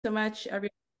So much,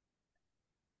 everyone.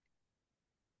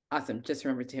 Awesome. Just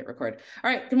remember to hit record.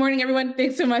 All right. Good morning, everyone.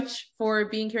 Thanks so much for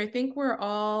being here. I think we're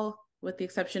all, with the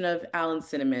exception of Alan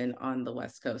Cinnamon, on the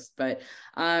West Coast. But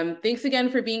thanks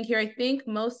again for being here. I think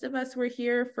most of us were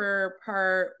here for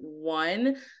part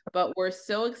one, but we're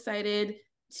so excited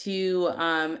to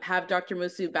have Dr.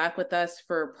 Musu back with us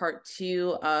for part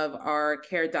two of our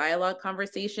C.A.R.E Dialogue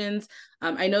conversations.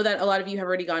 I know that a lot of you have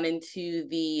already gone into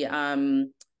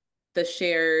the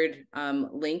shared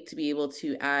link to be able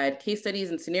to add case studies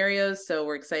and scenarios. So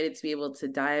we're excited to be able to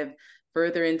dive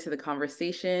further into the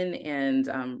conversation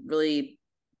and really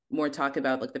more talk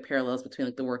about like the parallels between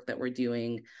like the work that we're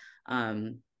doing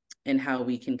and how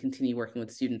we can continue working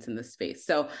with students in this space.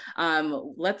 So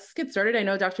let's get started. I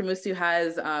know Dr. Musu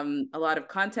has a lot of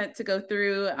content to go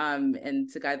through and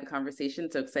to guide the conversation.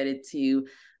 So excited to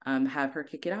have her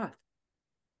kick it off.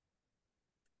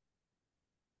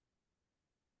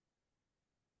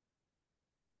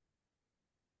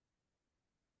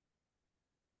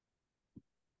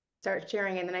 Start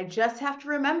sharing, and then I just have to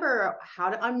remember how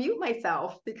to unmute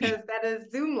myself because that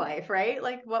is Zoom life, right?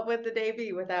 Like, what would the day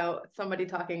be without somebody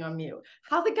talking on mute?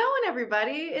 How's it going,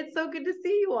 everybody? It's so good to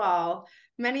see you all,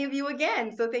 many of you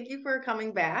again. So thank you for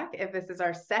coming back if this is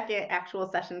our second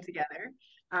actual session together.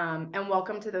 And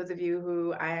welcome to those of you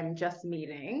who I'm just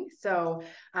meeting. So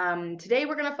today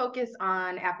we're going to focus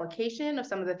on application of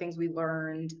some of the things we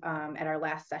learned at our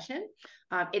last session.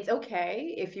 It's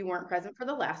okay if you weren't present for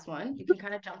the last one. You can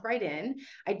kind of jump right in.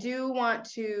 I do want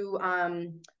to,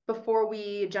 before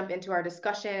we jump into our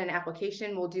discussion and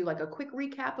application, we'll do like a quick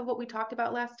recap of what we talked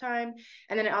about last time.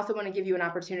 And then I also want to give you an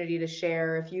opportunity to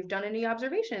share if you've done any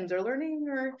observations or learning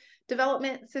or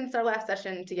development since our last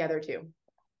session together too.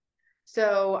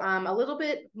 So a little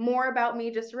bit more about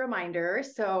me, just a reminder.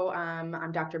 So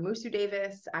I'm Dr. Musu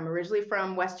Davis. I'm originally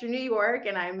from Western New York,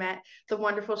 and I met the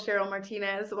wonderful Cheryl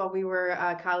Martinez while we were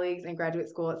colleagues in graduate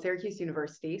school at Syracuse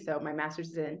University. So my master's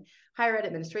is in higher ed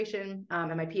administration,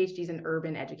 and my PhD is in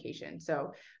urban education.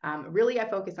 So really, I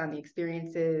focus on the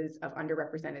experiences of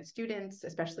underrepresented students,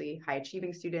 especially high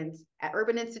achieving students at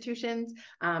urban institutions.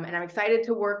 And I'm excited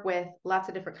to work with lots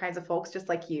of different kinds of folks, just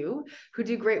like you, who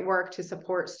do great work to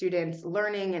support students'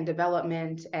 learning and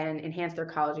development and enhance their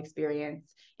college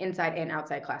experience inside and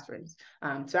outside classrooms.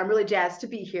 So I'm really jazzed to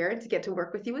be here and to get to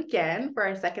work with you again for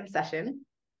our second session.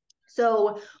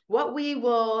 So what we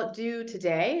will do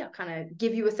today, I'll kind of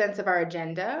give you a sense of our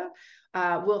agenda.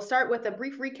 We'll start with a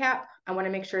brief recap. I want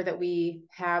to make sure that we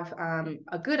have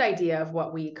a good idea of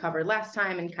what we covered last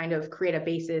time and kind of create a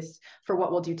basis for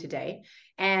what we'll do today.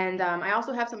 And I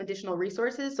also have some additional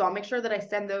resources, so I'll make sure that I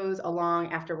send those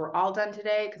along after we're all done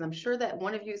today, because I'm sure that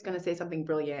one of you is going to say something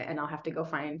brilliant and I'll have to go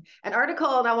find an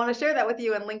article and I want to share that with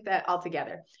you and link that all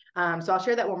together. So I'll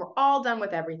share that when we're all done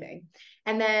with everything.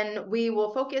 And then we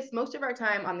will focus most of our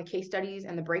time on the case studies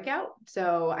and the breakout.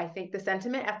 So I think the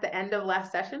sentiment at the end of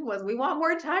last session was we want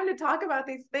more time to talk about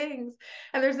these things,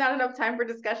 and there's not enough time for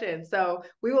discussion. So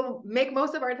we will make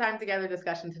most of our time together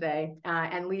discussion today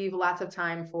and leave lots of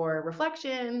time for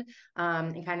reflection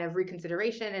and kind of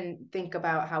reconsideration and think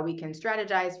about how we can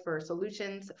strategize for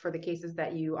solutions for the cases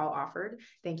that you all offered.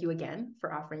 Thank you again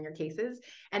for offering your cases.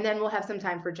 And then we'll have some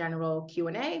time for general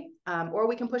Q&A, or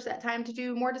we can push that time to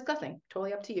do more discussing.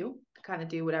 Totally up to you. Kind of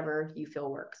do whatever you feel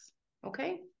works.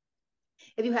 Okay.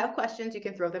 If you have questions, you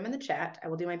can throw them in the chat. I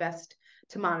will do my best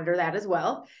to monitor that as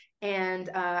well. And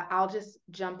I'll just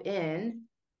jump in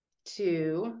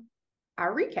to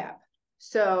our recap.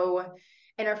 So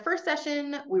in our first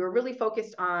session, we were really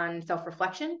focused on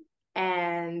self-reflection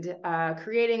and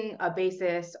creating a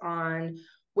basis on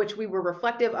which we were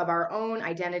reflective of our own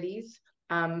identities,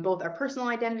 both our personal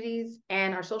identities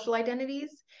and our social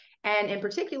identities. And in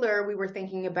particular, we were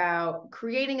thinking about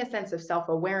creating a sense of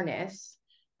self-awareness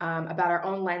about our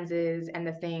own lenses and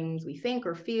the things we think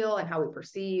or feel and how we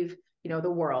perceive,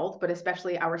 the world, but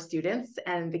especially our students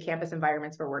and the campus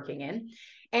environments we're working in.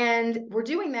 And we're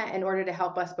doing that in order to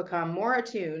help us become more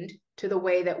attuned to the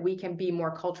way that we can be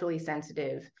more culturally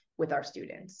sensitive with our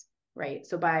students, right?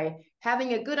 So by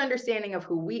having a good understanding of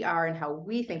who we are and how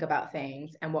we think about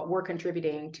things and what we're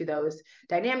contributing to those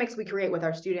dynamics we create with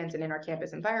our students and in our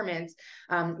campus environments,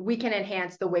 we can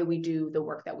enhance the way we do the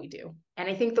work that we do. And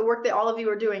I think the work that all of you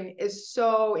are doing is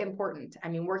so important. I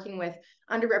mean, working with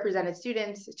underrepresented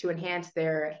students to enhance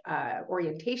their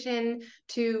orientation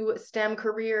to STEM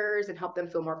careers and help them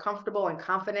feel more comfortable and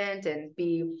confident and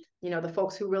be, the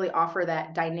folks who really offer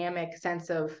that dynamic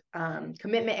sense of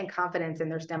commitment and confidence in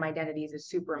their STEM identities is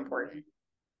super important.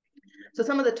 So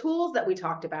some of the tools that we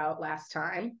talked about last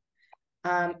time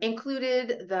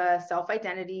included the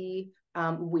self-identity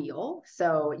wheel.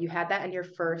 So you had that in your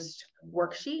first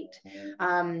worksheet.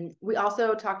 We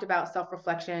also talked about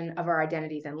self-reflection of our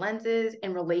identities and lenses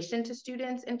in relation to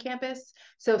students in campus.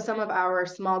 So some of our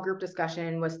small group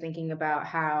discussion was thinking about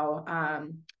how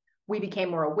we became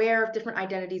more aware of different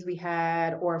identities we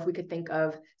had, or if we could think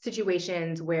of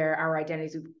situations where our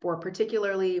identities were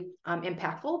particularly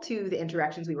impactful to the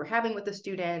interactions we were having with the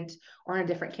student or in a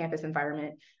different campus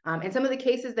environment. And some of the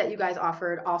cases that you guys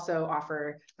offered also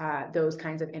offer those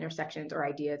kinds of intersections or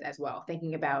ideas as well,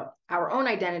 thinking about our own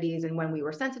identities and when we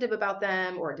were sensitive about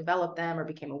them or developed them or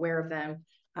became aware of them,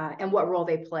 and what role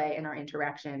they play in our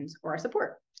interactions or our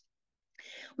support.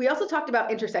 We also talked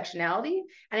about intersectionality,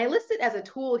 and I list it as a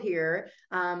tool here,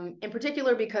 in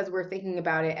particular because we're thinking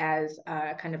about it as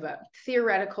kind of a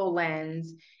theoretical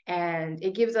lens, and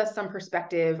it gives us some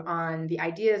perspective on the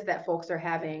ideas that folks are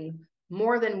having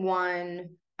more than one.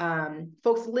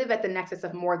 Folks live at the nexus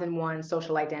of more than one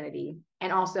social identity.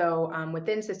 And also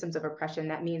within systems of oppression,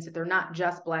 that means that they're not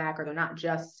just Black, or they're not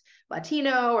just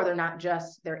Latino, or they're not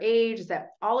just their age, that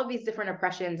all of these different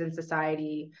oppressions in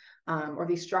society, or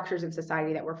these structures in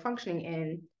society that we're functioning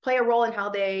in, play a role in how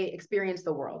they experience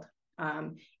the world.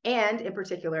 And in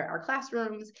particular, our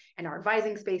classrooms and our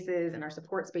advising spaces and our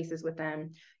support spaces with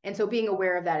them. And so being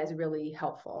aware of that is really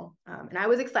helpful. And I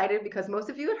was excited because most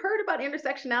of you had heard about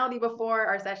intersectionality before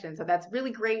our session. So that's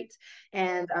really great.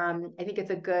 And I think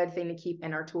it's a good thing to keep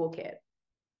in our toolkit.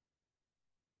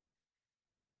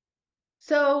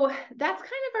 So that's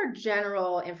kind of our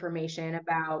general information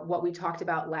about what we talked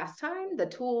about last time, the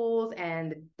tools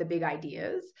and the big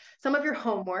ideas. Some of your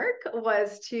homework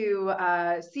was to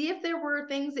see if there were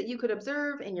things that you could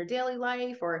observe in your daily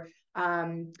life, or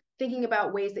thinking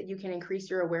about ways that you can increase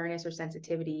your awareness or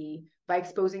sensitivity by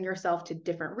exposing yourself to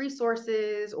different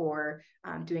resources, or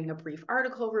doing a brief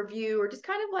article review, or just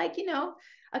kind of like,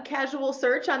 a casual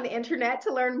search on the internet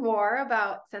to learn more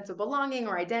about sense of belonging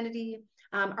or identity.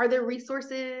 Are there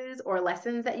resources or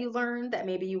lessons that you learned that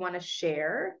maybe you want to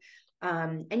share?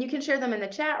 And you can share them in the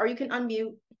chat, or you can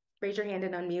unmute, raise your hand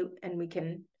and unmute, and we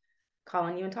can call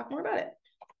on you and talk more about it.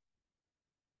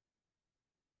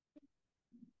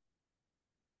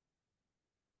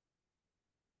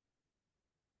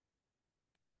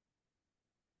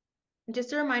 And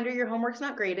just a reminder, your homework's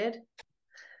not graded,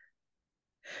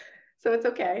 so it's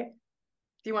okay.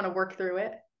 Do you want to work through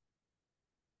it?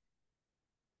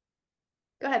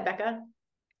 Go ahead, Becca.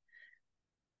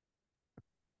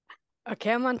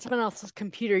 Okay, I'm on someone else's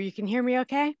computer. You can hear me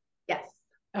okay? Yes.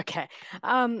 Okay.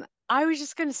 I was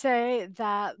just going to say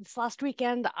that this last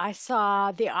weekend I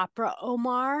saw the opera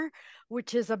Omar,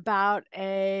 which is about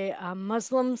a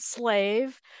Muslim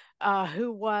slave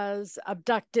who was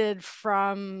abducted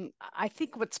from, I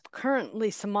think, what's currently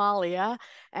Somalia,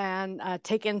 and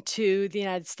taken to the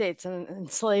United States and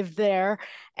enslaved there,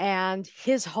 and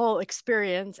his whole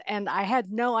experience. And I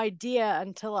had no idea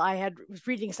until was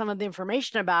reading some of the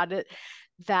information about it,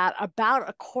 that about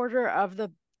a quarter of the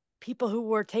people who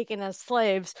were taken as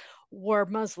slaves were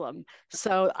Muslim.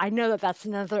 So I know that that's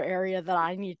another area that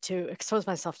I need to expose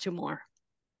myself to more.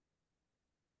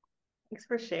 Thanks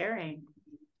for sharing.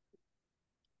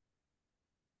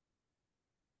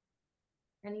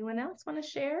 Anyone else want to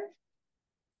share?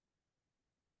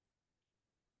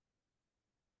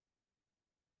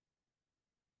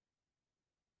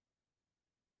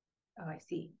 Oh, I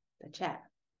see the chat.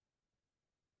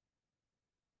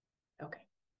 Okay.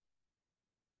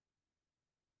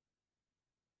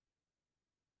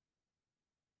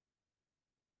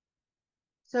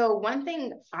 So one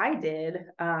thing I did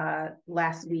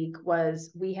last week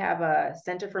was, we have a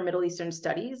Center for Middle Eastern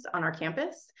Studies on our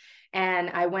campus, and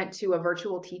I went to a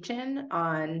virtual teach-in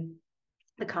on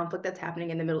the conflict that's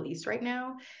happening in the Middle East right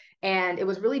now. And it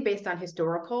was really based on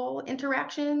historical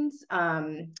interactions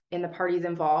in the parties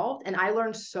involved. And I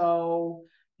learned so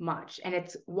much. And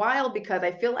it's wild because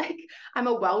I feel like I'm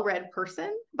a well-read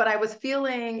person, but I was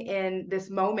feeling in this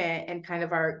moment and kind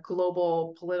of our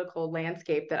global political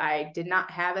landscape that I did not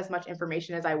have as much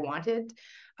information as I wanted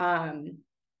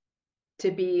to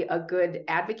be a good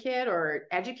advocate or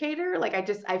educator. Like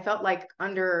I felt like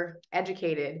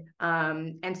undereducated.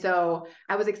 And so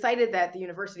I was excited that the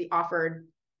university offered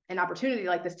an opportunity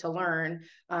like this to learn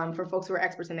from folks who are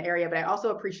experts in the area. But I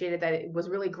also appreciated that it was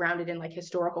really grounded in like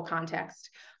historical context.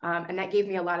 And that gave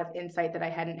me a lot of insight that I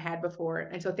hadn't had before.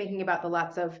 And so thinking about the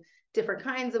lots of different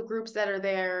kinds of groups that are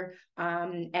there,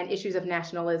 and issues of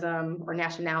nationalism or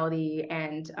nationality,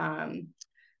 and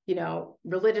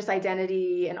religious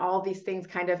identity, and all of these things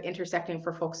kind of intersecting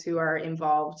for folks who are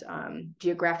involved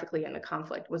geographically in the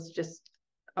conflict, was just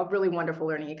a really wonderful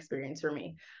learning experience for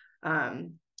me.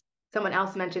 Someone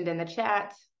else mentioned in the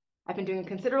chat I've been doing a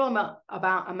considerable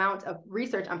amount of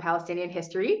research on Palestinian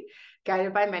history,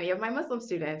 guided by many of my Muslim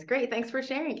students. Great, thanks for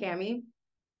sharing, Cami.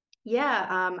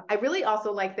 Yeah, I really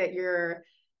also like that you're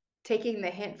taking the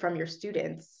hint from your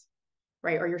students,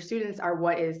 right? Or your students are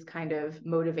what is kind of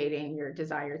motivating your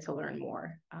desire to learn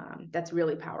more. That's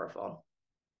really powerful.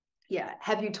 Yeah,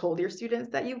 have you told your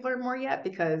students that you've learned more yet?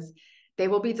 Because they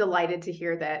will be delighted to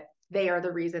hear that they are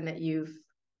the reason that you've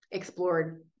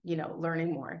explored,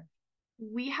 learning more.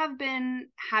 We have been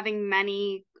having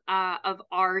many of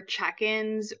our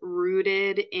check-ins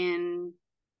rooted in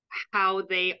how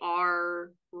they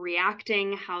are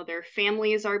reacting, how their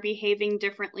families are behaving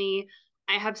differently.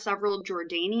 I have several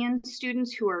Jordanian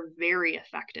students who are very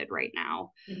affected right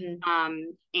now.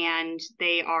 And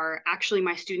they are actually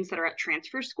my students that are at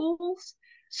transfer schools.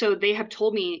 So they have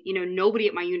told me, nobody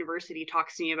at my university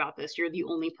talks to me about this. You're the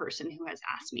only person who has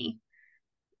asked me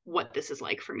what this is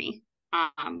like for me,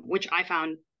 which I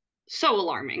found so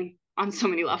alarming on so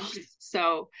many levels.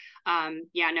 So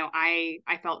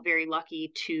I felt very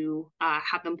lucky to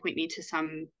have them point me to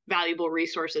some valuable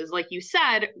resources, like you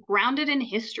said, grounded in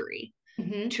history,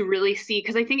 to really see,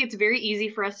 because I think it's very easy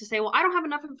for us to say, well, I don't have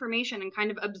enough information, and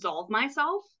kind of absolve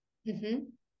myself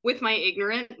with my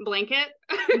ignorant blanket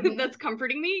that's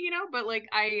comforting me, but like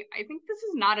I think this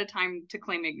is not a time to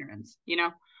claim ignorance.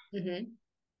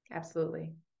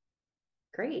 Absolutely.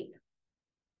 Great.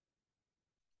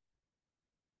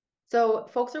 So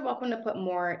folks are welcome to put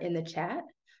more in the chat.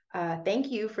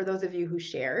 Thank you for those of you who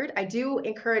shared. I do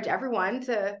encourage everyone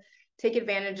to take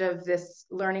advantage of this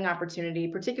learning opportunity,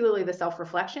 particularly the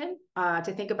self-reflection,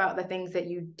 to think about the things that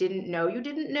you didn't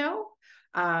know,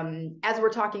 as we're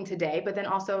talking today, but then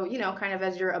also, kind of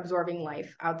as you're absorbing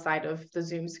life outside of the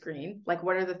Zoom screen, like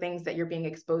what are the things that you're being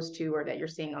exposed to, or that you're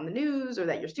seeing on the news, or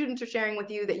that your students are sharing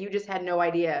with you that you just had no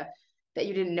idea that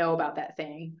you didn't know about that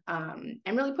thing,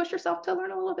 and really push yourself to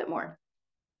learn a little bit more.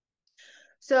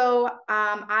 So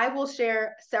I will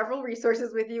share several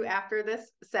resources with you after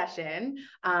this session,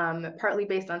 partly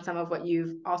based on some of what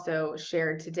you've also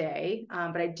shared today.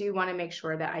 But I do want to make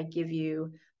sure that I give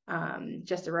you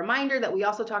just a reminder that we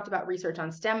also talked about research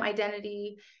on STEM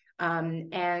identity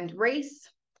and race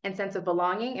and sense of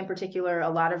belonging, in particular, a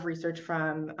lot of research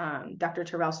from Dr.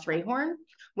 Terrell Strayhorn.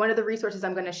 One of the resources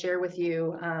I'm going to share with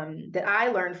you that I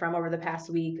learned from over the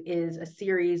past week is a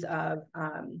series of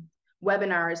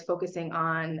webinars focusing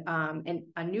on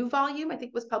a new volume, I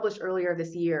think was published earlier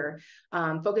this year,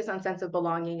 focused on sense of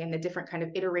belonging and the different kind of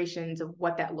iterations of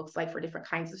what that looks like for different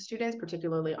kinds of students,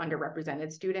 particularly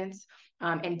underrepresented students,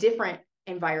 and different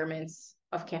environments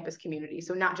of campus community.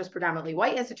 So not just predominantly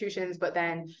white institutions, but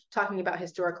then talking about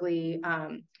historically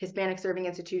Hispanic serving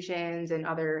institutions and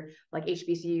other like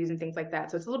HBCUs and things like that.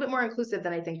 So it's a little bit more inclusive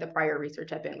than I think the prior research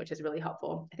had been, which is really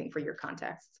helpful, I think, for your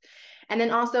contexts. And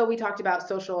then also we talked about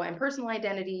social and personal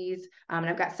identities, and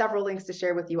I've got several links to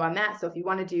share with you on that. So if you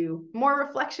want to do more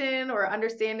reflection or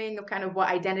understanding of kind of what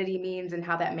identity means and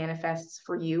how that manifests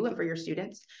for you and for your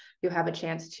students, you'll have a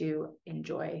chance to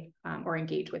enjoy or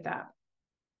engage with that.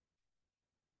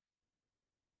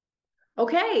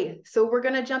 Okay, so we're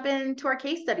going to jump into our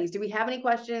case studies. Do we have any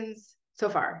questions so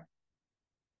far?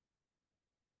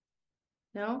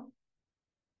 No?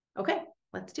 Okay,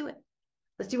 let's do it.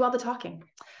 Let's do all the talking.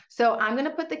 So I'm going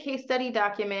to put the case study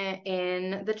document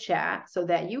in the chat so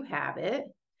that you have it.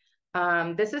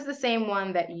 This is the same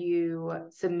one that you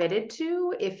submitted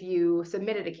to if you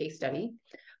submitted a case study.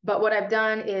 But what I've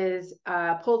done is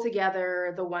pull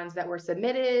together the ones that were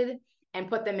submitted and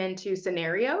put them into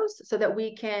scenarios so that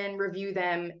we can review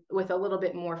them with a little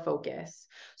bit more focus.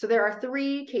 So there are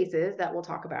 3 cases that we'll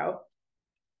talk about.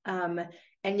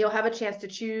 And you'll have a chance to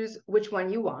choose which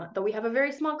one you want, though we have a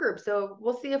very small group. So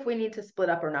we'll see if we need to split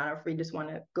up or not, or if we just want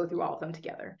to go through all of them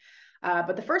together.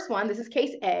 But the first one, this is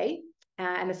case A,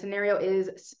 and the scenario is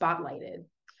spotlighted.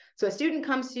 So a student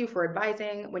comes to you for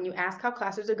advising. When you ask how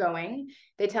classes are going,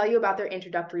 they tell you about their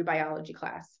introductory biology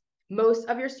class. Most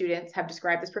of your students have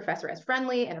described this professor as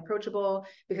friendly and approachable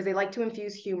because they like to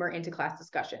infuse humor into class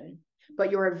discussion.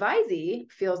 But your advisee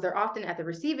feels they're often at the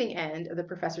receiving end of the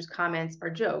professor's comments or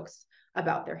jokes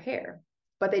about their hair,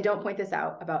 but they don't point this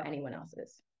out about anyone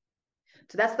else's.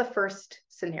 So that's the first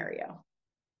scenario,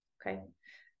 okay?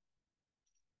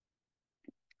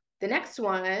 The next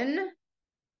one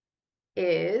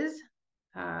is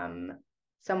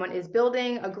someone is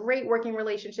building a great working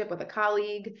relationship with a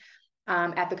colleague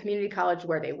at the community college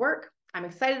where they work. I'm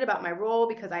excited about my role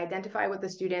because I identify with the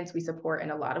students we support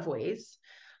in a lot of ways.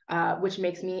 Which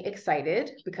makes me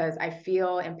excited because I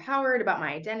feel empowered about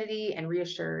my identity and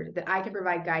reassured that I can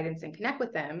provide guidance and connect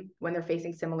with them when they're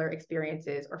facing similar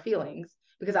experiences or feelings,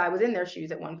 because I was in their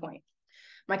shoes at one point.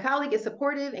 My colleague is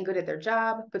supportive and good at their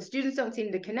job, but students don't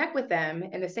seem to connect with them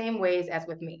in the same ways as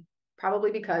with me,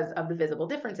 probably because of the visible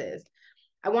differences.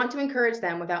 I want to encourage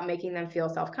them without making them feel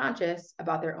self-conscious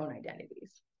about their own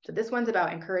identities. So this one's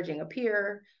about encouraging a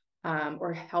peer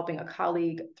or helping a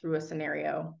colleague through a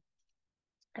scenario.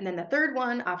 And then the third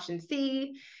one, option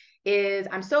C, is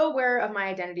I'm so aware of my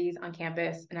identities on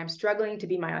campus and I'm struggling to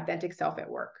be my authentic self at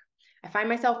work. I find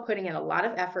myself putting in a lot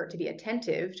of effort to be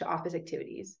attentive to office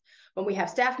activities. When we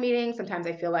have staff meetings, sometimes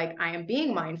I feel like I am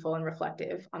being mindful and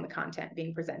reflective on the content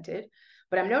being presented,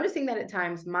 but I'm noticing that at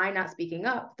times my not speaking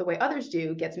up the way others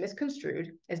do gets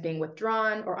misconstrued as being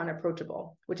withdrawn or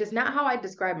unapproachable, which is not how I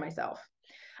describe myself.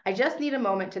 I just need a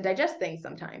moment to digest things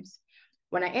sometimes.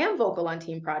 When I am vocal on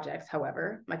team projects,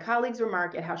 however, my colleagues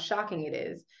remark at how shocking it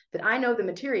is that I know the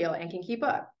material and can keep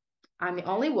up. I'm the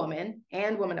only woman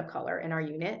and woman of color in our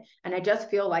unit, and I just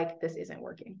feel like this isn't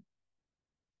working.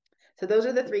 So those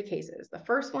are the three cases. The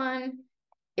first one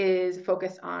is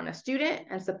focused on a student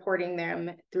and supporting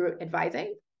them through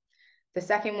advising. The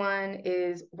second one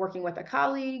is working with a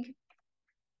colleague.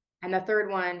 And the third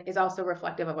one is also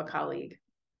reflective of a colleague.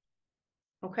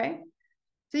 Okay?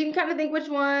 So you can kind of think which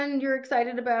one you're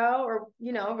excited about or,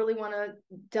 really want to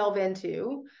delve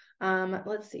into.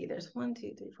 Let's see, there's 1,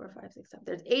 2, 3, 4, 5, 6, 7.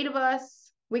 There's 8 of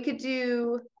us. We could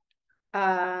do,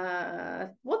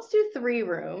 let's do 3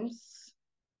 rooms.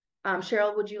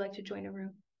 Cheryl, would you like to join a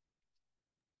room?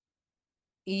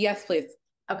 Yes, please.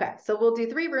 Okay, so we'll do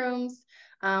 3 rooms.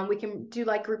 We can do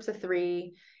like groups of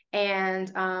 3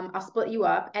 and I'll split you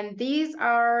up. And these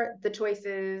are the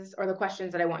choices or the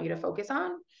questions that I want you to focus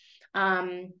on.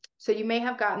 So you may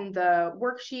have gotten the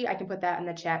worksheet. I can put that in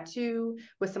the chat too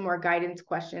with some more guidance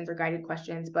questions or guided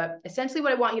questions. But essentially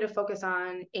what I want you to focus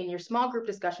on in your small group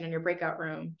discussion in your breakout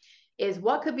room is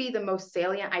what could be the most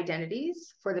salient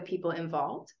identities for the people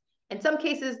involved. In some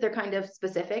cases, they're kind of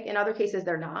specific. In other cases,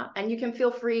 they're not. And you can feel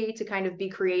free to kind of be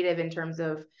creative in terms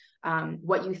of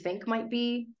what you think might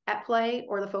be at play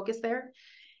or the focus there.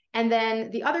 And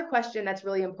then the other question that's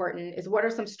really important is what are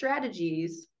some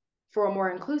strategies for a more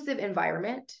inclusive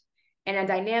environment and a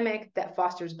dynamic that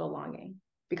fosters belonging?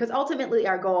 Because ultimately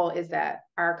our goal is that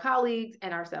our colleagues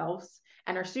and ourselves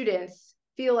and our students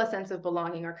feel a sense of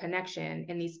belonging or connection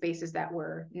in these spaces that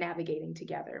we're navigating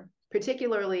together,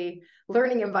 particularly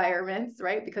learning environments,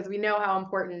 right? Because we know how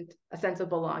important a sense of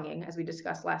belonging, as we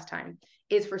discussed last time,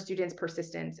 is for students'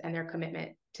 persistence and their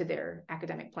commitment to their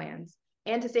academic plans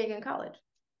and to staying in college.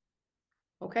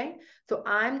 Okay, so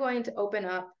I'm going to open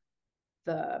up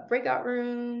the breakout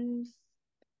rooms.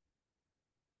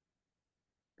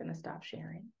 I'm going to stop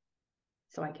sharing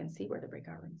so I can see where the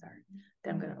breakout rooms are.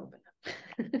 Then I'm going to open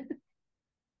them.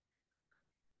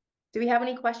 Do we have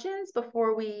any questions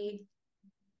before we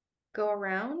go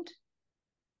around,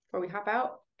 before we hop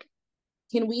out?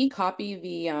 Can we copy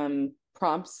the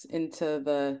prompts into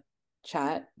the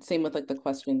chat? Same with like the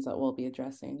questions that we'll be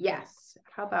addressing. Yes.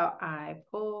 How about I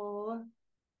pull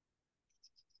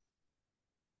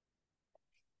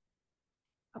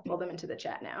them into the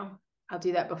chat now. I'll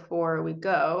do that before we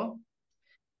go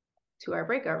to our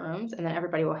breakout rooms, and then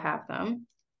everybody will have them.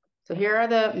 So here are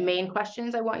the main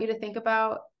questions I want you to think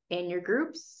about in your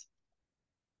groups.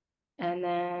 And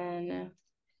then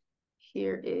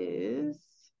here is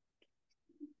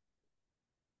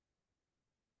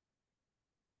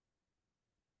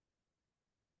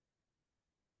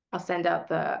I'll send out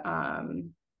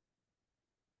the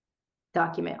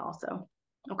document also.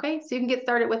 Okay, so you can get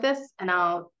started with this and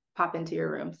I'll pop into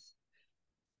your rooms.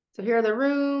 So here are the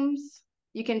rooms.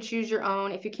 You can choose your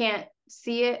own. If you can't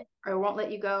see it or won't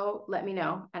let you go, let me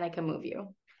know and I can move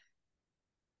you.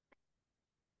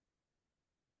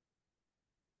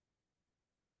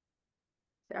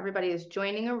 So everybody is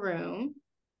joining a room.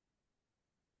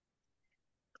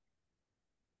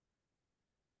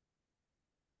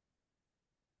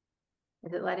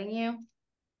 Is it letting you?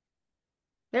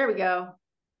 There we go.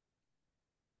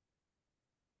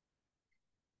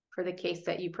 For the case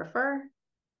that you prefer.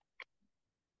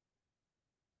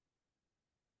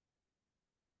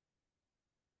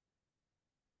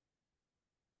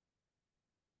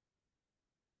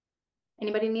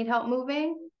 Anybody need help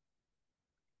moving?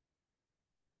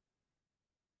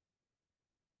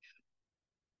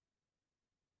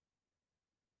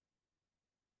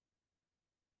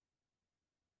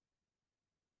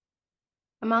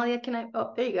 Amalia, can I?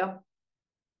 Oh, there you go.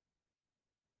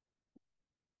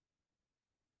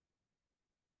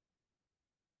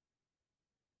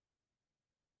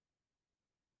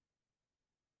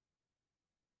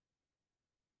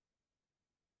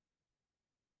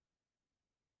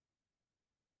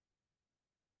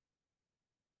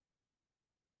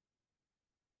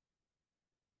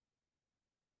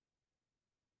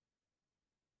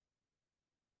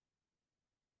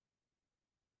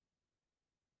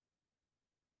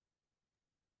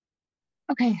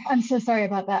 Okay, I'm so sorry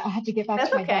about that. I had to get back That's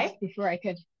to my okay. desk before I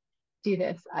could do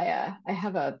this. I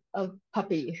have a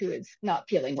puppy who is not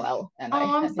feeling well, and I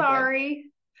Oh, I'm had to sorry.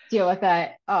 deal with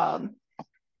that. So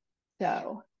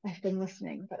I've been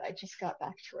listening, but I just got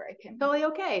back to where I can. Totally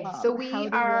okay. So we How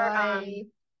do are, I?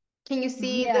 can you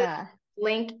see the Yeah.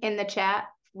 link in the chat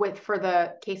for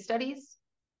the case studies?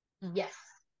 Yes.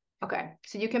 Okay,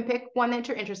 so you can pick one that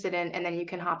you're interested in, and then you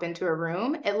can hop into a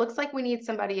room. It looks like we need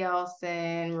somebody else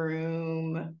in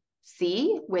room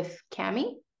C with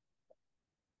Cami.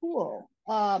 Cool.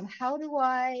 How do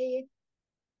I?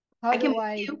 How I can do move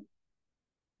I? you.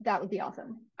 That would be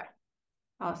awesome. Okay.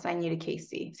 I'll assign you to case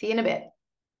C. See you in a bit.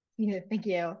 Yeah, thank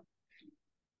you.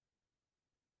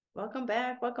 Welcome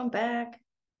back. Welcome back.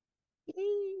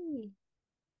 Yay.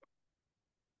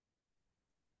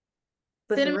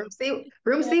 Listen,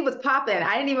 room C was popping.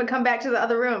 I didn't even come back to the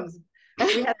other rooms.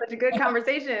 We had such a good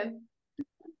conversation.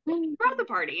 Throughout the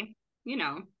party, you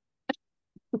know.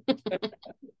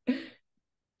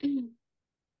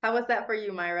 How was that for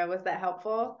you, Myra? Was that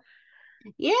helpful?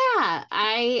 Yeah,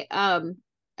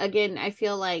 again, I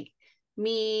feel like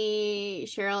me,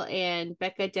 Cheryl, and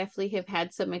Becca definitely have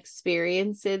had some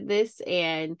experience in this,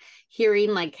 and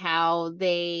hearing like how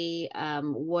they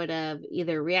would have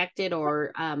either reacted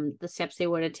or the steps they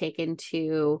would have taken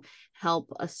to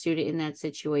help a student in that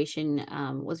situation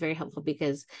was very helpful,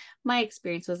 because my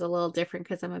experience was a little different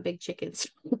because I'm a big chicken. So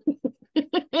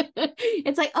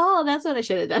it's like, oh, that's what I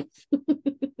should have done.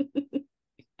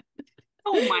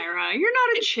 Oh, Myra, you're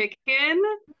not a chicken.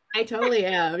 I totally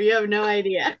am. You have no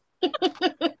idea.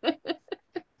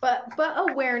 But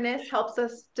awareness helps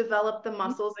us develop the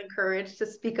muscles and courage to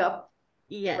speak up,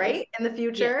 Yes. right? In the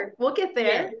future. Yes. We'll get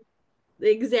there. Yes.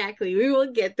 Exactly. We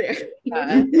will get there.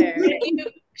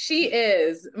 She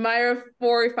is Myra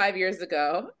 4 or 5 years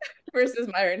ago versus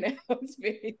Myra now. It's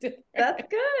very different. That's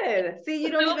good. See,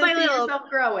 you don't Little even by see little. yourself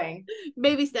growing.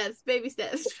 Baby steps, baby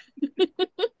steps.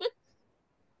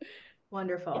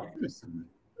 Wonderful.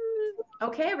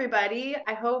 Okay, everybody.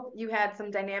 I hope you had some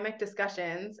dynamic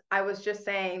discussions. I was just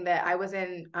saying that I was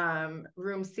in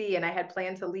room C and I had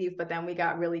planned to leave, but then we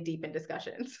got really deep in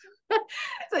discussions.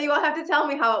 So you all have to tell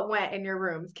me how it went in your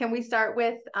rooms. Can we start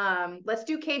with, let's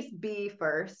do case B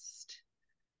first.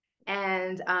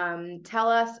 And tell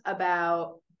us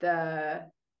about the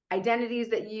identities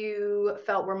that you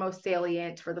felt were most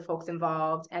salient for the folks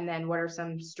involved. And then what are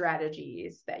some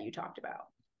strategies that you talked about?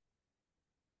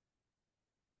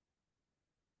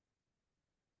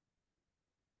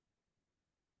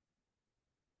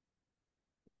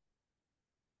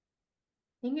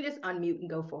 You can just unmute and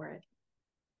go for it.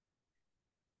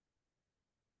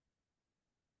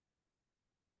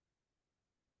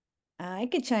 I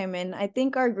could chime in. I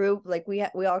think our group, like we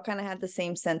all kind of had the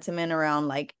same sentiment around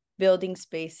like building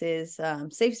spaces,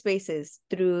 safe spaces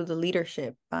through the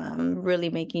leadership, really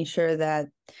making sure that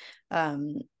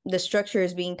the structure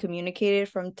is being communicated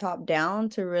from top down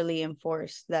to really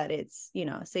enforce that it's,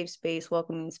 a safe space,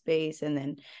 welcoming space, and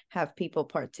then have people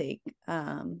partake.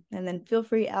 And then feel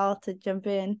free, Al, to jump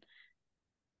in.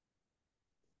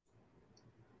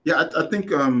 Yeah, I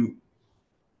think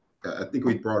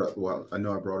we brought up, well, I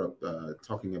know I brought up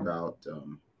talking about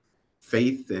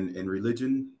faith and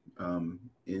religion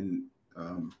in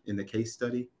the case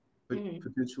study,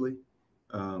 potentially.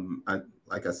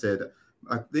 Like I said,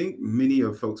 I think many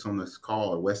of folks on this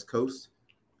call are West Coast.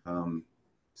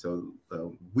 So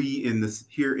we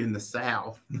here in the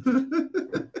South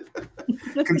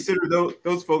consider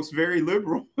those folks very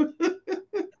liberal. But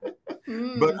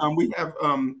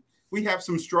we have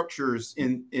some structures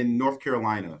in North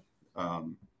Carolina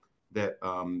that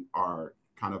are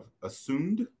kind of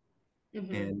assumed,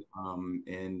 and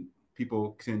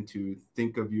people tend to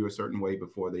think of you a certain way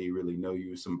before they really know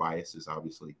you. Some biases,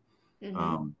 obviously,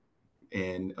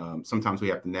 and sometimes we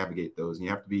have to navigate those, and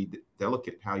you have to be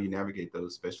delicate how you navigate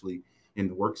those, especially in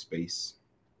the workspace.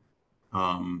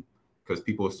 Because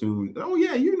people assume, oh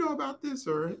yeah, you know about this,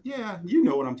 or yeah, you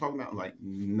know what I'm talking about. Like,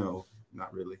 no,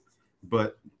 not really.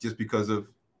 But just because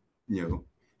of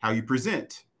how you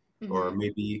present, or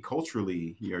maybe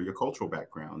culturally, your cultural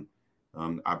background,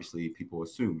 obviously people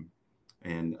assume,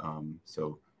 and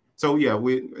so yeah,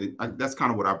 that's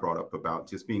kind of what I brought up about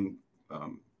just being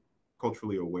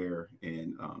culturally aware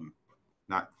and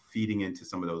not feeding into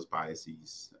some of those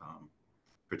biases,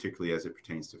 particularly as it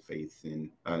pertains to faith. And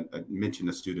I mentioned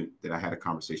a student that I had a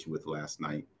conversation with last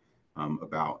night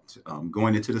about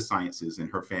going into the sciences, and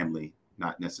her family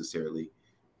not necessarily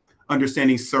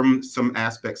understanding some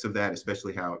aspects of that,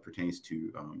 especially how it pertains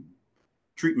to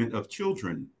treatment of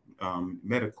children,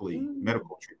 medical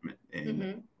treatment, and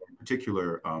in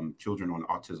particular children on the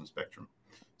autism spectrum.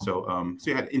 So so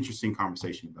you had an interesting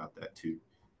conversation about that too,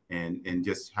 and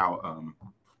just how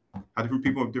different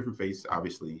people of different faiths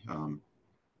obviously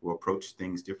will approach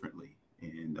things differently,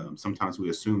 and sometimes we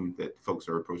assume that folks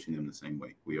are approaching them the same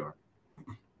way we are.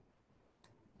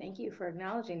 Thank you for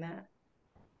acknowledging that.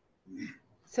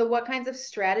 So what kinds of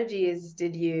strategies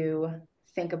did you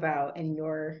think about in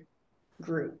your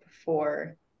group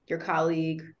for your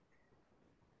colleague?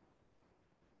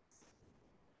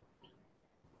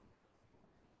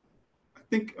 I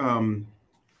think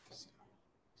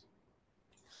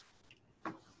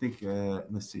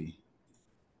let's see,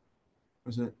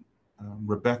 was it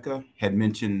Rebecca had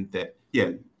mentioned that,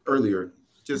 yeah, earlier,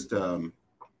 just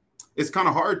it's kind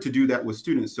of hard to do that with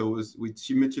students. So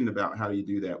she mentioned about how do you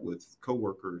do that with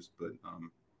coworkers, but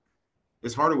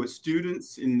it's harder with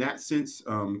students in that sense.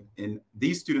 And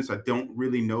these students I don't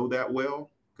really know that well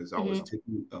because I was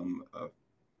taking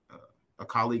a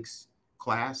colleague's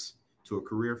class to a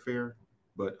career fair.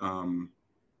 But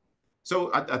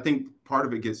so I think part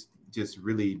of it just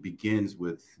really begins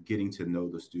with getting to know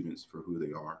the students for who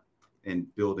they are and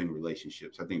building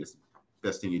relationships. I think that's the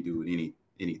best thing you do with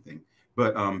anything.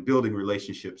 But building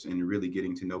relationships and really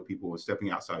getting to know people and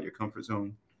stepping outside your comfort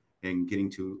zone and getting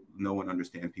to know and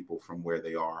understand people from where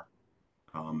they are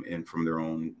and from their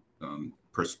own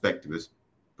perspectives,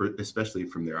 especially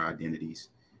from their identities.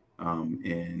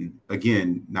 And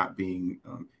again, not being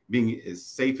as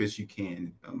safe as you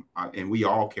can. And we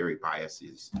all carry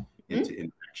biases into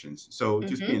interactions. So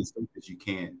just being as safe as you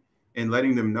can and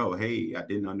letting them know, hey, I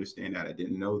didn't understand that. I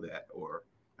didn't know that, or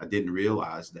I didn't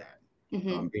realize that.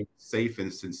 Being safe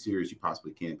and sincere as you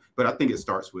possibly can. But I think it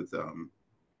starts with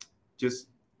just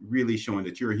really showing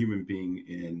that you're a human being,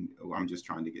 and I'm just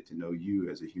trying to get to know you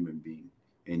as a human being,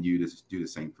 and you just do the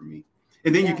same for me.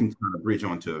 And then you can kind of bridge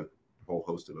onto a whole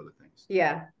host of other things.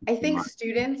 Yeah, I think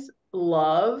students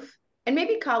love, and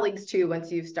maybe colleagues too,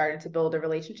 once you've started to build a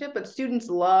relationship, but students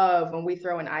love when we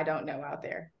throw an I don't know out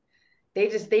there. They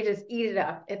just eat it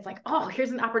up. It's like, oh,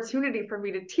 here's an opportunity for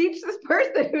me to teach this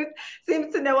person who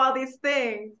seems to know all these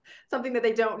things, something that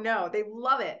they don't know. They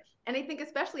love it. And I think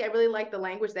especially, I really like the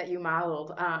language that you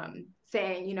modeled,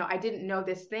 saying, you know, I didn't know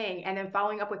this thing. And then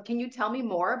following up with, can you tell me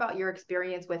more about your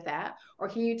experience with that? Or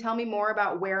can you tell me more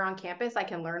about where on campus I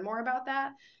can learn more about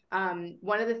that?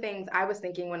 One of the things I was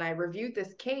thinking when I reviewed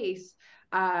this case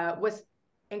was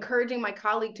encouraging my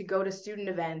colleague to go to student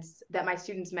events that my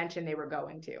students mentioned they were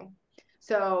going to.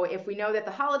 So if we know that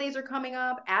the holidays are coming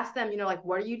up, ask them, you know, like,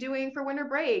 what are you doing for winter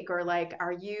break? Or like,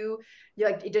 are you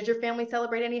like, does your family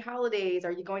celebrate any holidays?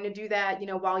 Are you going to do that, you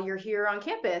know, while you're here on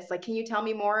campus? Like, can you tell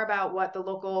me more about what the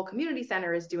local community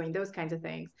center is doing? Those kinds of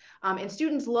things. And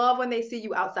students love when they see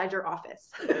you outside your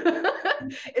office.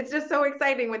 It's just so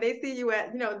exciting when they see you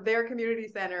at, you know, their community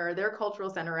center or their cultural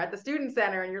center or at the student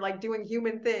center, and you're like doing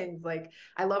human things. Like,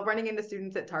 I love running into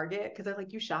students at Target because they're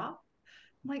like, you shop?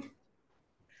 I'm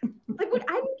like what,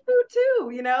 I need food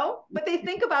too, you know, but they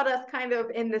think about us kind of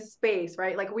in this space,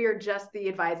 right? Like we are just the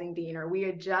advising dean, or we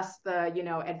are just the, you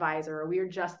know, advisor, or we are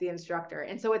just the instructor.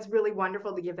 And so it's really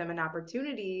wonderful to give them an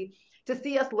opportunity to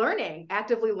see us learning,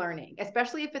 actively learning,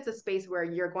 especially if it's a space where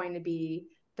you're going to be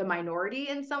the minority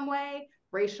in some way,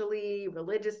 racially,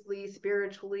 religiously,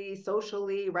 spiritually,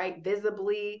 socially, right?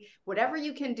 Visibly, whatever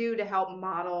you can do to help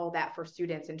model that for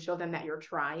students and show them that you're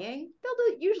trying,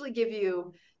 they'll usually give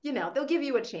you, you know, they'll give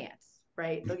you a chance,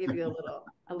 right? They'll give you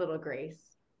a little grace.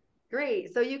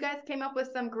 Great. So you guys came up with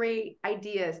some great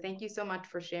ideas. Thank you so much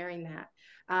for sharing that.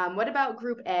 What about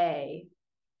group A,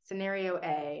 scenario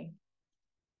A?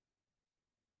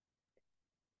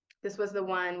 This was the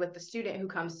one with the student who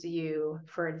comes to you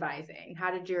for advising.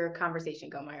 How did your conversation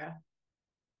go, Myra?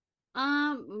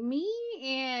 Me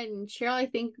and Cheryl, I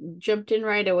think, jumped in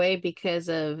right away because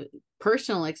of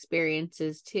personal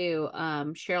experiences too.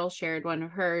 Cheryl shared one of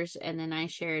hers, and then I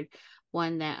shared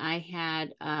one that I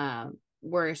had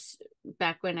where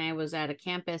back when I was at a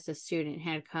campus, a student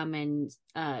had come and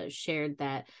shared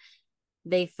that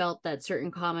they felt that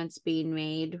certain comments being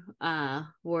made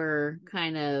were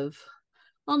kind of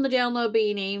on the down low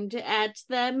being aimed at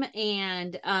them.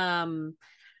 And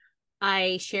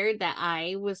I shared that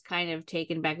I was kind of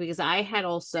taken back because I had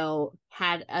also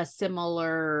had a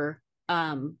similar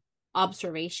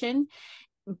observation,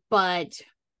 but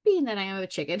being that I am a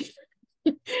chicken,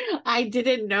 I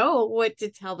didn't know what to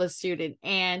tell the student.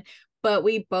 But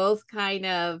we both kind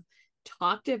of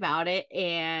talked about it,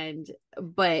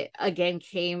 but again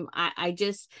I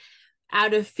just,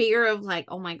 out of fear of like,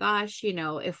 oh my gosh, you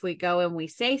know, if we go and we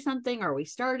say something, are we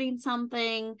starting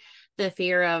something? The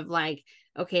fear of like,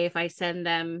 okay, if I send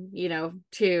them, you know,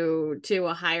 to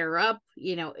a higher up,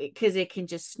 you know, because it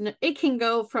can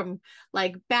go from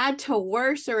like bad to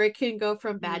worse, or it can go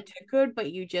from bad to good,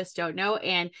 but you just don't know.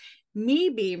 And me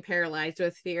being paralyzed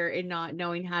with fear and not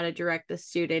knowing how to direct the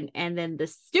student, and then the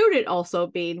student also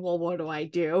being, well, what do I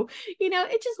do? You know,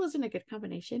 it just wasn't a good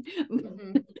combination.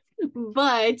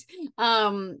 But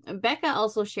Becca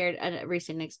also shared a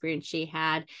recent experience she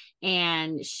had,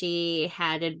 and she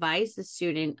had advised the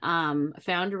student,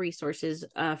 found resources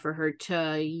for her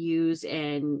to use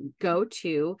and go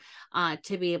to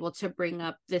be able to bring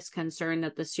up this concern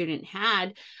that the student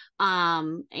had,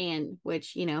 and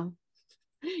which, you know,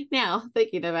 now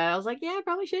thinking about it, I was like, yeah, I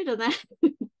probably should have done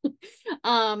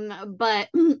that.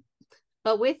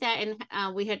 But with that,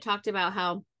 and we had talked about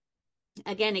how,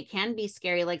 again, it can be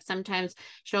scary. Like sometimes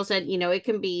Cheryl said, you know, it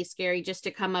can be scary just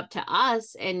to come up to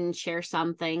us and share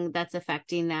something that's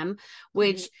affecting them,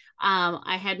 which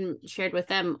I hadn't shared with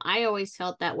them. I always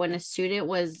felt that when a student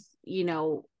was, you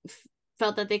know,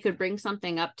 felt that they could bring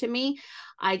something up to me,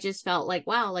 I just felt like,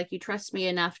 wow, like you trust me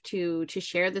enough to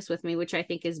share this with me, which I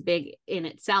think is big in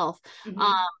itself.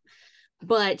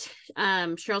 But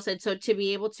Cheryl said, so to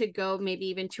be able to go maybe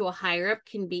even to a higher up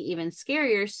can be even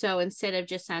scarier. So instead of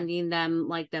just sending them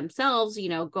like themselves, you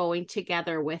know, going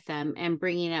together with them and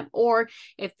bringing up, or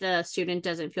if the student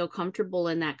doesn't feel comfortable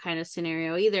in that kind of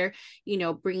scenario either, you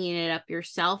know, bringing it up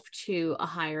yourself to a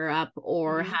higher up,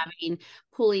 or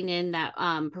pulling in that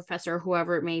professor,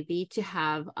 whoever it may be, to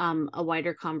have a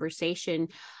wider conversation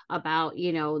about,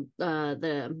 you know,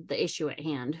 the issue at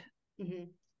hand.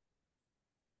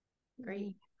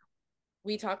 Great.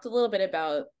 We talked a little bit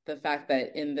about the fact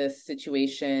that in this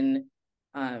situation,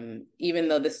 even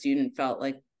though the student felt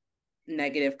like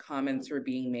negative comments were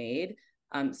being made,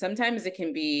 sometimes it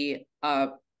can be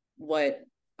what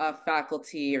a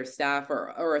faculty or staff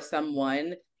or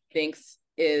someone thinks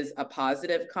is a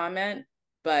positive comment,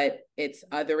 but it's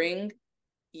othering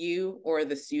you or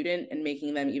the student and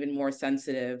making them even more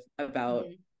sensitive about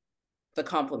the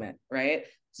compliment, right?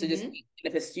 So just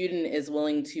if a student is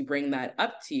willing to bring that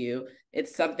up to you,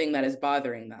 it's something that is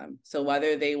bothering them. So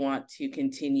whether they want to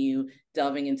continue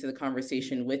delving into the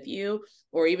conversation with you,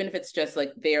 or even if it's just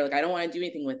like they're like, I don't want to do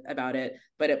anything about it,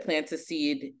 but it plants a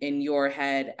seed in your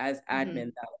head as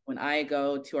admin that when I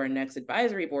go to our next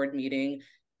advisory board meeting,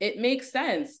 it makes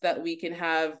sense that we can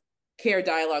have C.A.R.E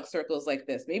dialogue circles like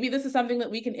this. Maybe this is something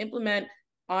that we can implement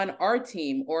on our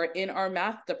team or in our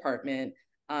math department.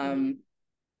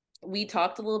 We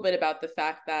talked a little bit about the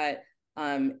fact that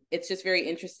it's just very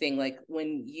interesting. Like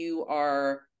when you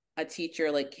are a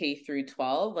teacher, like K through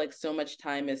 12, like so much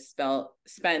time is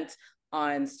spent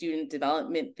on student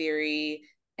development theory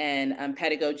and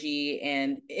pedagogy,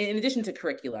 and in addition to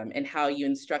curriculum and how you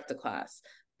instruct a class.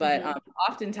 But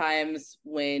oftentimes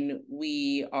when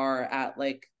we are at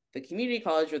like the community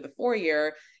college or the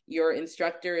 4-year, your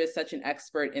instructor is such an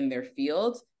expert in their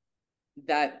field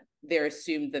that they're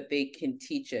assumed that they can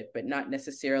teach it, but not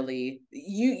necessarily.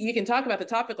 You can talk about the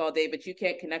topic all day, but you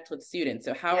can't connect with students.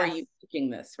 So how are you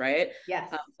teaching this, right?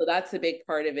 So that's a big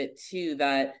part of it too,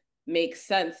 that makes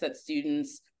sense that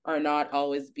students are not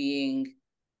always being,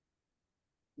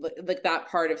 like that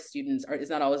part of students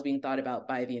is not always being thought about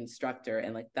by the instructor.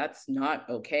 And like, that's not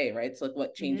okay, right? So like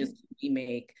what changes can we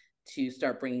make to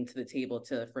start bringing to the table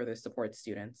to further support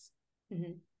students?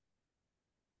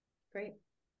 Great.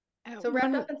 So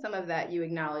wrapped up in some of that, you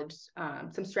acknowledged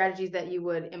some strategies that you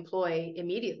would employ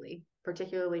immediately,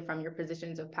 particularly from your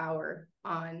positions of power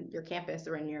on your campus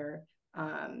or in your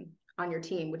on your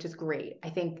team, which is great. I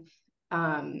think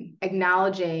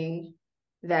acknowledging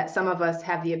that some of us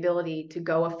have the ability to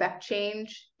go affect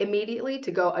change immediately,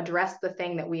 to go address the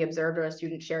thing that we observed or a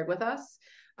student shared with us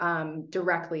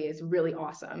directly is really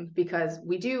awesome, because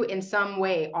we do, in some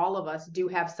way, all of us do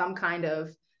have some kind of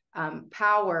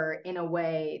power in a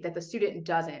way that the student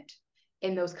doesn't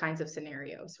in those kinds of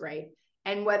scenarios, right?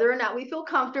 And whether or not we feel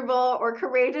comfortable or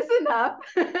courageous enough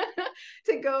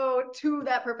to go to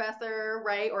that professor,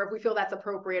 right? Or if we feel that's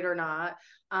appropriate or not,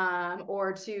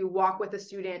 or to walk with a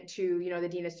student to, you know, the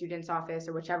dean of students office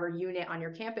or whichever unit on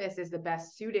your campus is the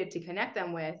best suited to connect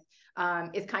them with,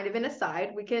 is kind of an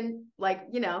aside. We can, like,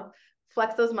 you know,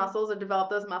 flex those muscles or develop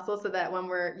those muscles so that when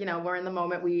we're, you know, we're in the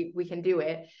moment, we can do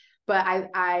it. But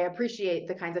I appreciate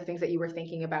the kinds of things that you were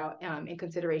thinking about in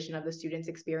consideration of the student's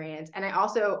experience. And I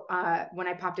also, when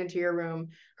I popped into your room,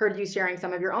 heard you sharing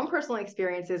some of your own personal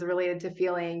experiences related to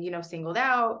feeling, you know, singled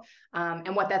out,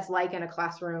 and what that's like in a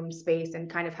classroom space, and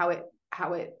kind of how it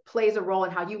it plays a role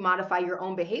in how you modify your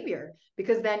own behavior,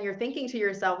 because then you're thinking to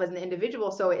yourself as an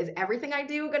individual, so is everything I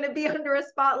do going to be under a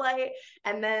spotlight?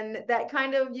 And then that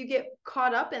kind of, you get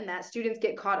caught up in that. Students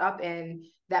get caught up in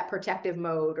that protective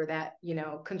mode, or that, you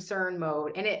know, concern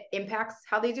mode, and it impacts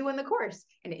how they do in the course,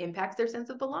 and it impacts their sense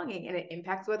of belonging, and it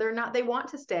impacts whether or not they want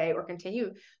to stay or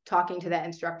continue talking to that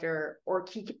instructor or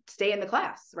stay in the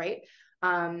class, right?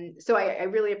 So I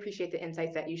really appreciate the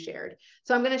insights that you shared.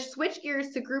 So I'm going to switch gears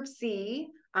to Group C.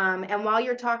 And while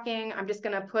you're talking, I'm just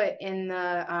going to put in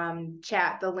the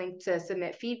chat the link to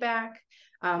submit feedback.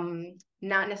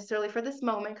 Not necessarily for this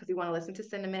moment, because we want to listen to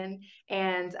Cinnamon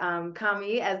and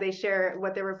Kami as they share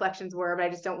what their reflections were, but I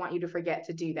just don't want you to forget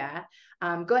to do that.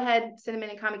 Go ahead,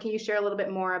 Cinnamon and Kami, can you share a little bit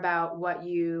more about what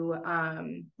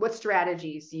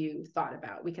strategies you thought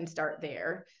about? We can start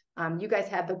there. You guys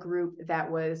had the group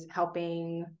that was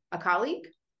helping a colleague?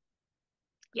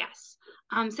 Yes.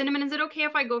 Cinnamon, is it okay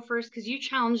if I go first? Because you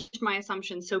challenged my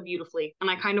assumptions so beautifully,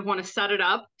 and I kind of want to set it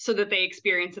up so that they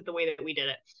experience it the way that we did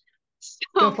it. So,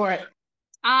 go for it.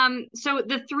 So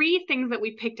the three things that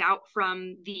we picked out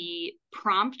from the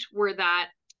prompt were that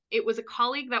it was a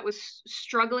colleague that was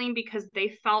struggling because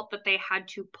they felt that they had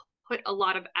to put a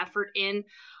lot of effort in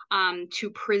to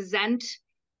present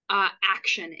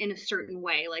action in a certain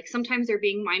way. Like sometimes they're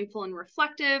being mindful and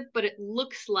reflective, but it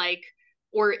looks like,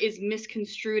 or is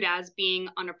misconstrued as, being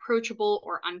unapproachable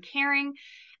or uncaring.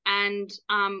 And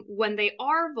when they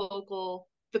are vocal,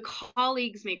 the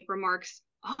colleagues make remarks,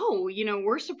 oh, you know,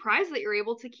 we're surprised that you're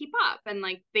able to keep up. And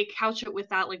like they couch it with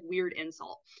that like weird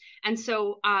insult. And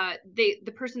so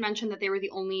the person mentioned that they were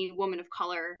the only woman of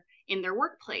color in their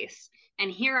workplace.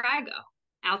 And here I go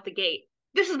out the gate.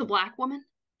 This is the Black woman.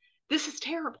 This is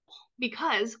terrible,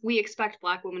 because we expect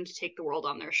Black women to take the world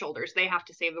on their shoulders. They have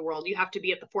to save the world. You have to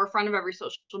be at the forefront of every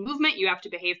social movement. You have to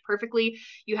behave perfectly.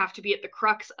 You have to be at the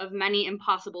crux of many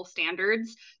impossible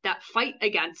standards that fight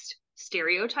against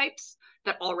stereotypes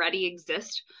that already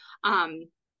exist,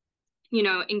 you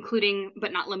know, including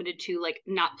but not limited to like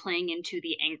not playing into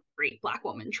the angry Black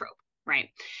woman trope, right?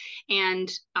 And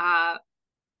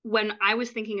when I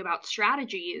was thinking about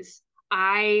strategies,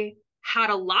 I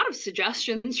had a lot of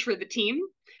suggestions for the team,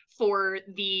 for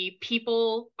the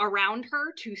people around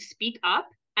her to speak up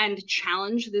and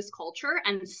challenge this culture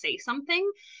and say something.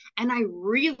 And I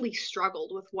really struggled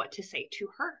with what to say to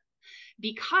her,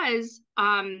 because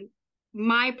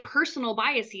my personal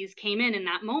biases came in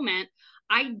that moment.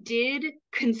 I did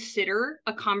consider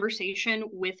a conversation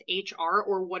with HR,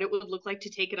 or what it would look like to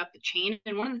take it up the chain.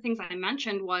 And one of the things I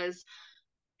mentioned was,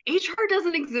 HR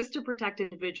doesn't exist to protect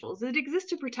individuals. It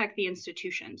exists to protect the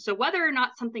institution. So whether or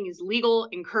not something is legal,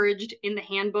 encouraged in the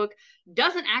handbook,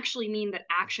 doesn't actually mean that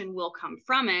action will come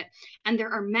from it. And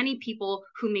there are many people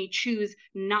who may choose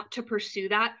not to pursue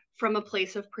that from a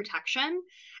place of protection.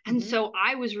 And so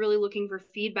I was really looking for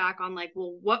feedback on like,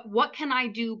 well, what can I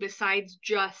do besides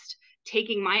just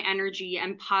taking my energy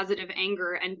and positive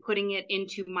anger and putting it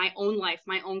into my own life,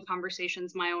 my own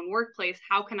conversations, my own workplace?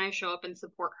 How can I show up and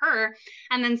support her?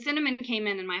 And then Cinnamon came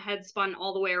in and my head spun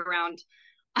all the way around.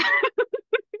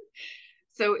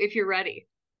 So if you're ready.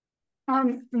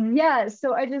 Yeah,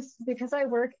 so because I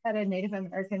work at a Native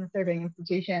American serving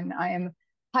institution, I am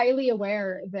highly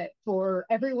aware that for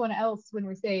everyone else, when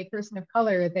we say person of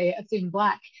color, they assume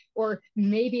Black, or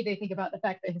maybe they think about the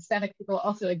fact that Hispanic people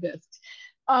also exist.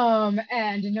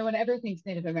 And no one ever thinks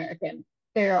Native American.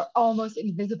 They're almost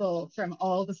invisible from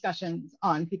all discussions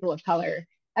on people of color.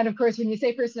 And of course, when you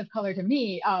say person of color to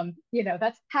me, you know,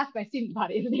 that's half my student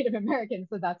body is Native American,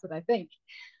 so that's what I think.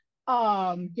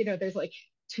 You know, there's like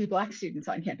 2 Black students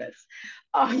on campus.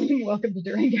 Welcome to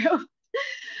Durango.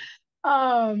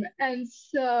 And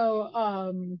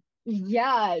so,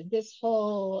 yeah, this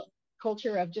whole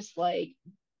culture of just like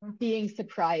being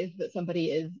surprised that somebody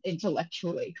is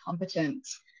intellectually competent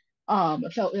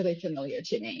felt really familiar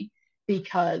to me,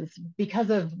 because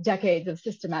of decades of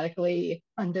systematically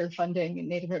underfunding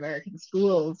Native American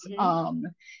schools,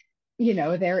 you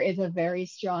know, there is a very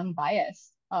strong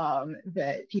bias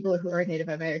that people who are Native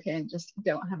American just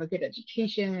don't have a good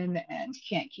education and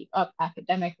can't keep up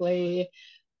academically.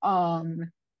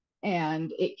 And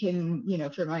it can, you know,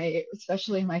 for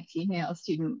especially my female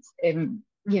students,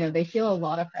 you know, they feel a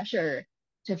lot of pressure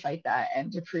to fight that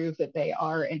and to prove that they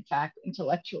are in fact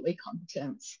intellectually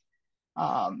competent.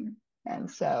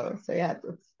 And so yeah,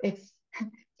 it's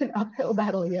an uphill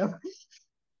battle, yo.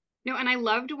 No, and I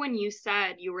loved when you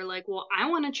said, you were like, well, I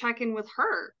want to check in with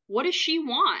her. What does she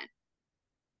want?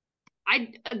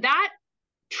 That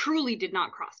truly did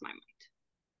not cross my mind,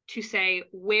 to say,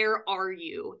 where are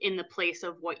you in the place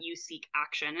of what you seek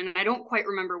action? And I don't quite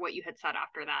remember what you had said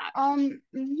after that.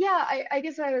 Yeah, I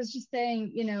guess I was just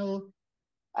saying, you know,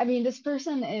 I mean, this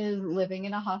person is living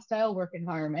in a hostile work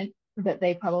environment that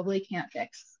they probably can't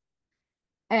fix.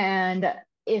 And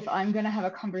if I'm going to have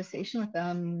a conversation with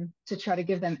them to try to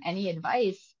give them any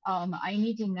advice, I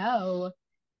need to know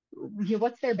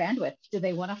what's their bandwidth. Do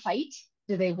they want to fight?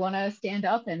 Do they want to stand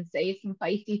up and say some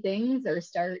feisty things, or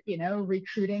start, you know,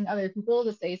 recruiting other people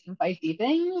to say some feisty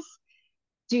things?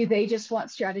 Do they just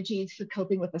want strategies for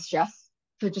coping with the stress,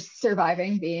 for just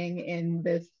surviving being in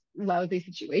this lousy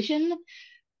situation?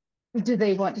 Do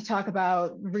they want to talk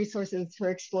about resources for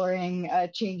exploring a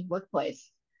changed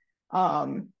workplace?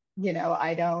 You know,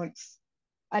 I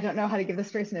don't know how to give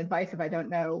this person advice if I don't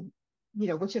know, you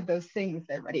know, which of those things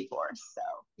they're ready for. So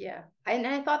yeah, and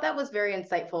I thought that was very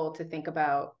insightful to think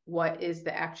about what is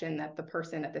the action that the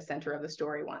person at the center of the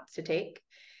story wants to take.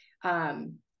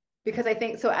 Because I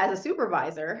think so, as a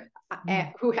supervisor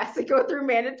who has to go through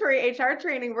mandatory HR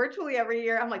training virtually every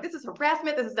year, I'm like, this is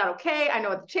harassment. This is not okay. I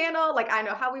know it's the channel. Like, I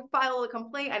know how we file a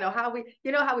complaint. I know how we,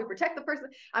 you know, how we protect the person.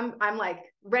 I'm like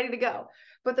ready to go.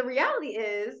 But the reality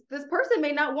is, this person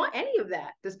may not want any of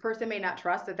that. This person may not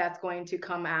trust that that's going to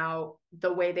come out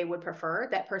the way they would prefer.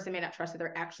 That person may not trust that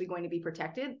they're actually going to be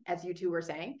protected, as you two were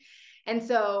saying. And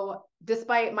so,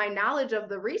 despite my knowledge of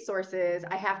the resources,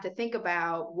 I have to think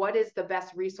about what is the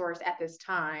best resource at this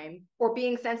time, or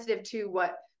being sensitive to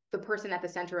what the person at the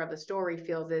center of the story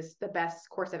feels is the best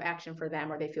course of action for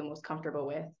them, or they feel most comfortable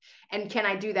with. And can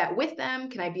I do that with them?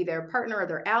 Can I be their partner or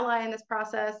their ally in this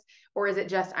process? Or is it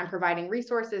just I'm providing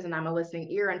resources and I'm a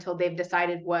listening ear until they've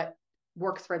decided what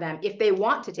works for them? If they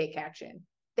want to take action,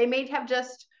 they may have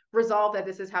just resolved that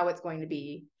this is how it's going to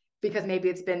be, because maybe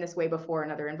it's been this way before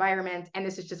in other environments, and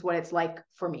this is just what it's like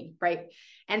for me, right?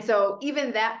 And so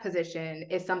even that position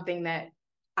is something that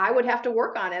I would have to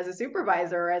work on as a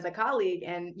supervisor or as a colleague,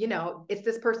 and, you know, it's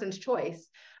this person's choice.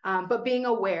 But being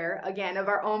aware, again, of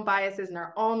our own biases and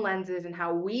our own lenses and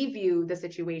how we view the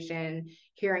situation,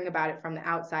 hearing about it from the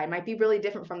outside might be really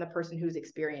different from the person who's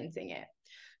experiencing it.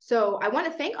 So I want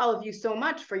to thank all of you so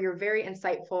much for your very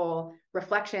insightful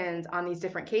reflections on these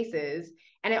different cases.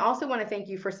 And I also want to thank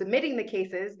you for submitting the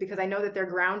cases, because I know that they're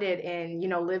grounded in, you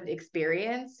know, lived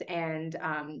experience and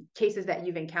cases that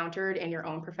you've encountered in your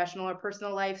own professional or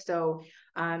personal life. So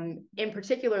in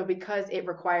particular, because it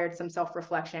required some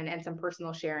self-reflection and some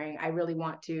personal sharing, I really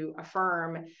want to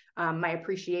affirm my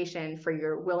appreciation for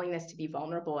your willingness to be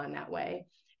vulnerable in that way.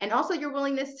 And also your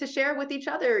willingness to share with each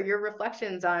other your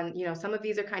reflections on, you know, some of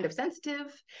these are kind of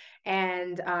sensitive.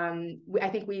 And I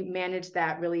think we managed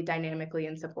that really dynamically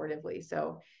and supportively.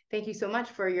 So thank you so much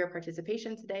for your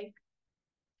participation today.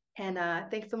 And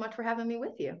thanks so much for having me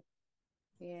with you.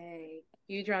 Yay.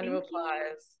 Huge round of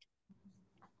applause.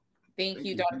 Thank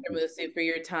you, Dr. Musu, for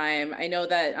your time. I know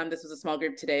that this was a small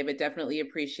group today, but definitely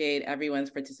appreciate everyone's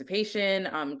participation.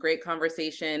 Great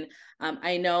conversation.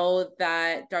 I know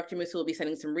that Dr. Musu will be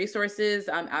sending some resources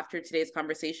after today's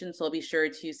conversation, so I'll be sure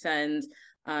to send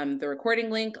the recording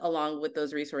link along with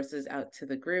those resources out to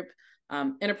the group.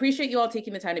 And appreciate you all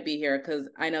taking the time to be here, because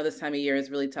I know this time of year is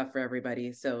really tough for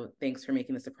everybody. So thanks for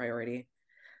making this a priority.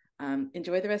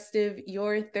 Enjoy the rest of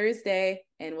your Thursday,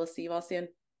 and we'll see you all soon.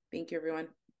 Thank you, everyone.